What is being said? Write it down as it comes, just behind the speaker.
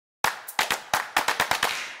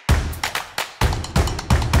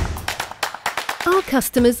Our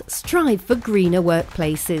customers strive for greener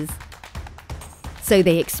workplaces. So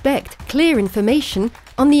they expect clear information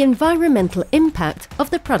on the environmental impact of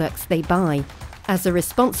the products they buy. As a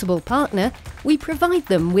responsible partner, we provide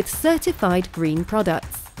them with certified green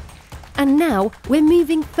products. And now we're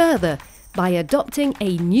moving further by adopting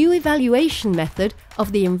a new evaluation method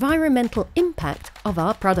of the environmental impact of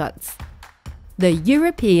our products. The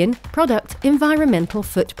European Product Environmental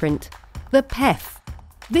Footprint, the PEF.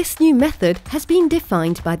 This new method has been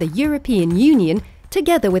defined by the European Union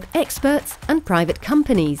together with experts and private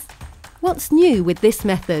companies. What's new with this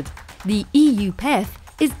method? The EU PEF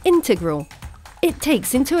is integral. It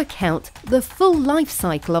takes into account the full life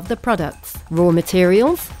cycle of the products: raw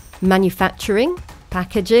materials, manufacturing,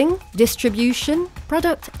 packaging, distribution,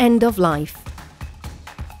 product end of life.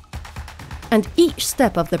 And each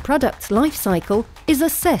step of the product's life cycle is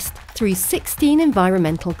assessed through 16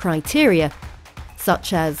 environmental criteria,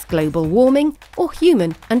 such as global warming or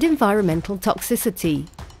human and environmental toxicity.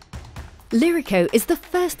 Lyreco is the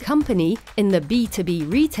first company in the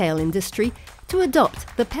B2B retail industry to adopt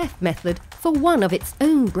the PEF method for one of its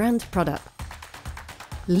own brand product.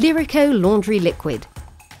 Lyreco Laundry Liquid.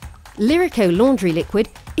 Lyreco Laundry Liquid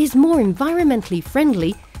is more environmentally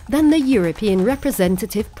friendly than the European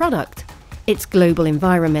representative product. Its global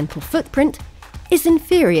environmental footprint is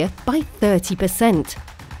inferior by 30%.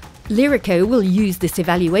 Lyreco will use this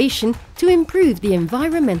evaluation to improve the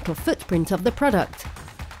environmental footprint of the product.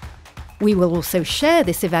 We will also share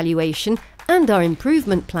this evaluation and our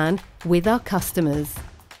improvement plan with our customers.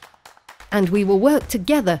 And we will work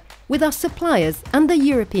together with our suppliers and the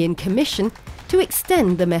European Commission to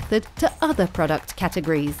extend the method to other product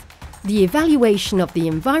categories. The evaluation of the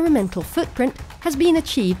environmental footprint has been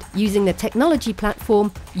achieved using the technology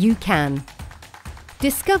platform UCAN.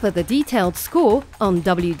 Discover the detailed score on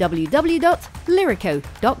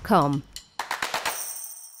www.lyreco.com.